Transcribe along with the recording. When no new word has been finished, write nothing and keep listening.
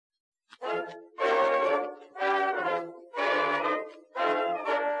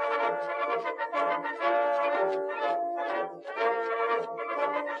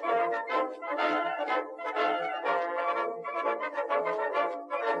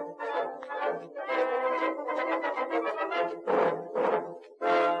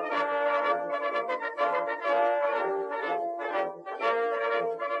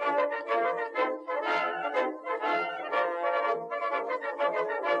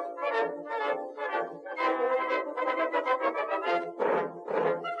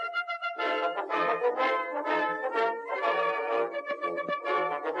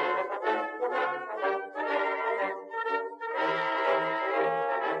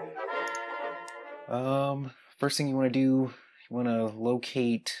First thing you want to do, you want to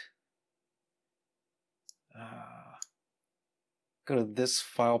locate, go to this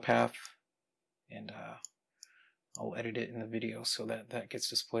file path, and I'll edit it in the video so that gets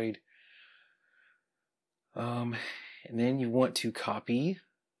displayed. And then you want to copy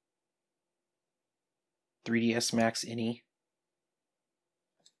 3ds Max.ini.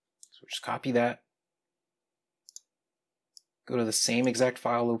 So just copy that. Go to the same exact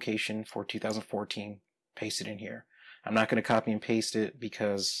file location for 2014, paste it in here. I'm not going to copy and paste it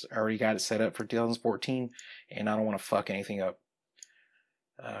because I already got it set up for 2014 and I don't want to fuck anything up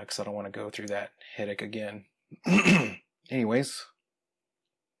because I don't want to go through that headache again. Anyways,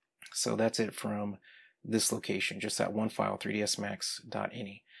 so that's it from this location, just that one file,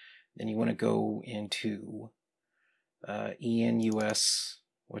 3dsmax.ini. Then you want to go into enus,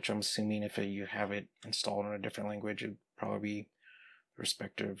 which I'm assuming if you have it installed in a different language, it'd probably be the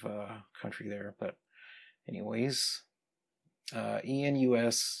respective country there. But anyways,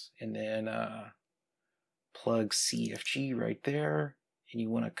 enus, and then plugcfg right there. And you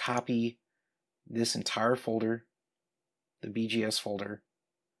want to copy this entire folder, the BGS folder,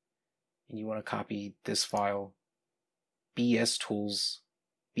 and you want to copy this file,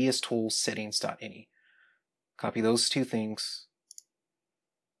 BSToolSettings.ini. Copy those two things,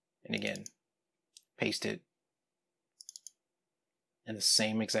 and again, paste it in the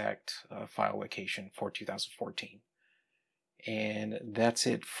same exact file location for 2014. And that's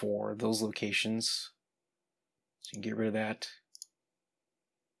it for those locations. So you can get rid of that.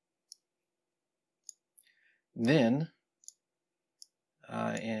 Then,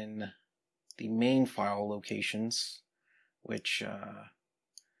 in the main file locations, which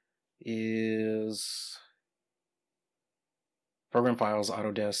is ProgramFiles,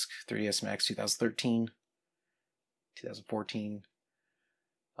 Autodesk, 3ds Max 2013, 2014.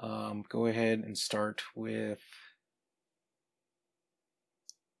 Go ahead and start with,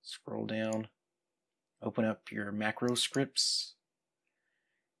 scroll down, open up your MacroScripts,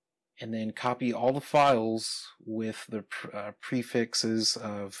 and then copy all the files with the prefixes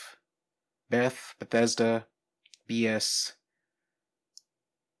of Bethesda, BS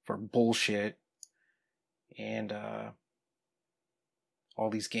for bullshit, and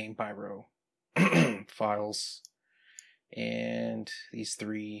all these game pyro files, and these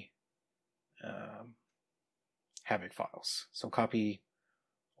three Havoc files. So copy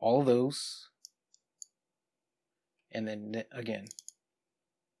all of those, and then again,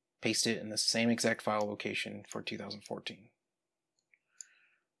 paste it in the same exact file location for 2014.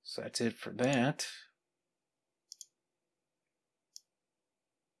 So that's it for that.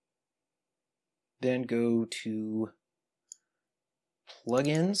 Then go to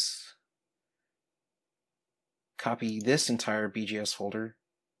plugins, copy this entire BGS folder.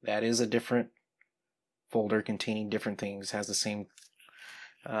 That is a different folder containing different things, has the same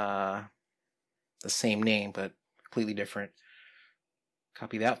name but completely different.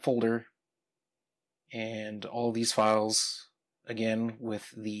 Copy that folder and all these files, again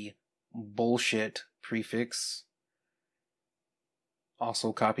with the bullshit prefix.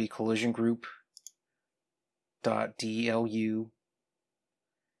 Also copy collision group.dlu,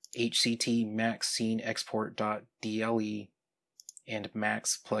 hct max scene export.dle, and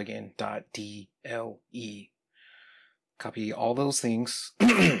max plugin.dle. Copy all those things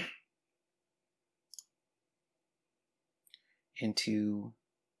into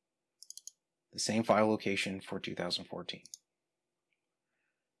the same file location for 2014.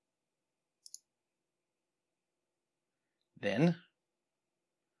 Then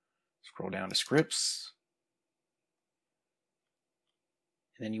scroll down to scripts,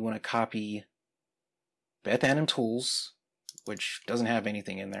 and then you want to copy Beth Anim Tools, which doesn't have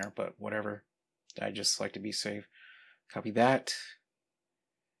anything in there, but whatever. I just like to be safe. Copy that,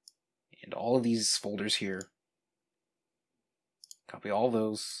 and all of these folders here. Copy all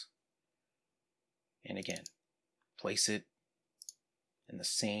those, and again, place it in the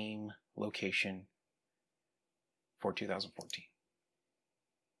same location for 2014.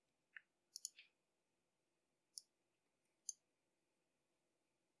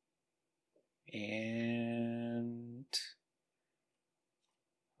 And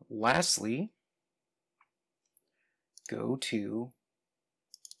lastly, go to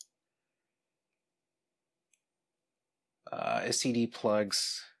STD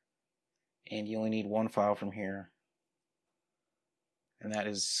plugs, and you only need one file from here, and that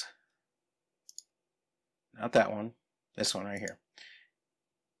is not that one, this one right here,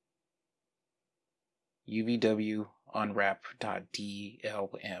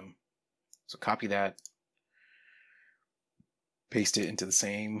 uvw.unwrap.dlm. So copy that, paste it into the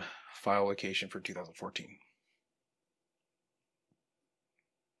same file location for 2014.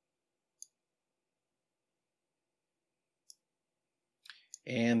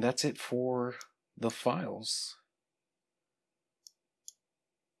 And that's it for the files.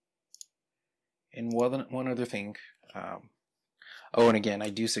 And one other thing, oh, and again, I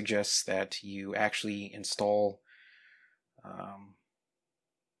do suggest that you actually install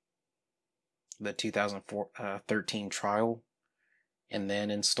the 2013 trial, and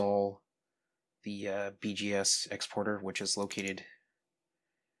then install the BGS exporter, which is located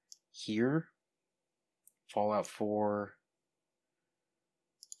here. Fallout 4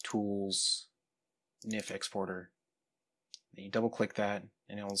 Tools NIF exporter. Then you double click that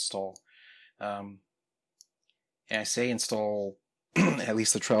and it'll install. And I say install at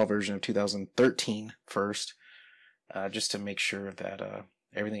least the trial version of 2013 first, just to make sure that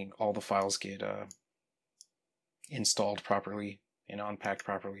everything, all the files get installed properly and unpacked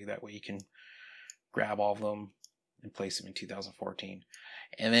properly. That way you can grab all of them and place them in 2014.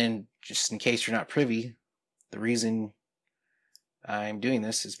 And then, just in case you're not privy, the reason I'm doing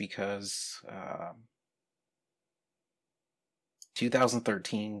this is because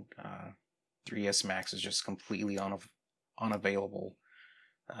 2013 3ds Max is just completely unavailable.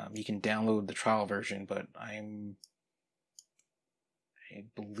 You can download the trial version, but I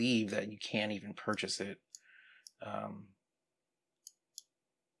believe that you can't even purchase it.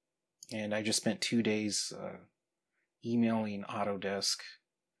 And I just spent 2 days emailing Autodesk,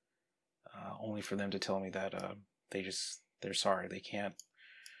 only for them to tell me that they're sorry, they can't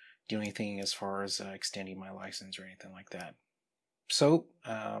do anything as far as extending my license or anything like that. So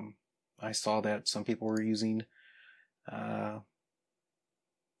I saw that some people were using the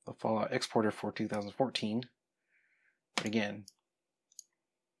Fallout exporter for 2014, but again,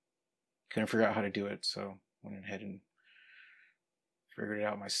 couldn't figure out how to do it, so went ahead and figured it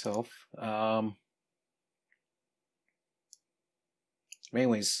out myself.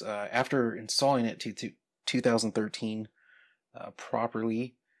 Anyways, after installing it to 2013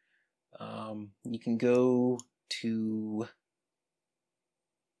 properly, you can go to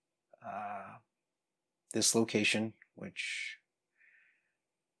this location,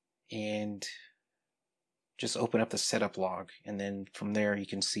 and just open up the setup log, and then from there you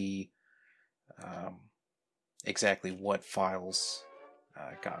can see exactly what files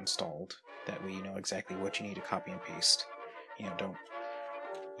got installed. That way you know exactly what you need to copy and paste. You don't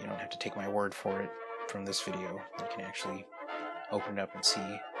have to take my word for it from this video. You can actually open it up and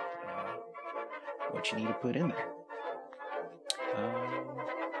see what you need to put in there.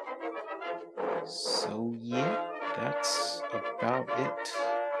 So yeah, that's about it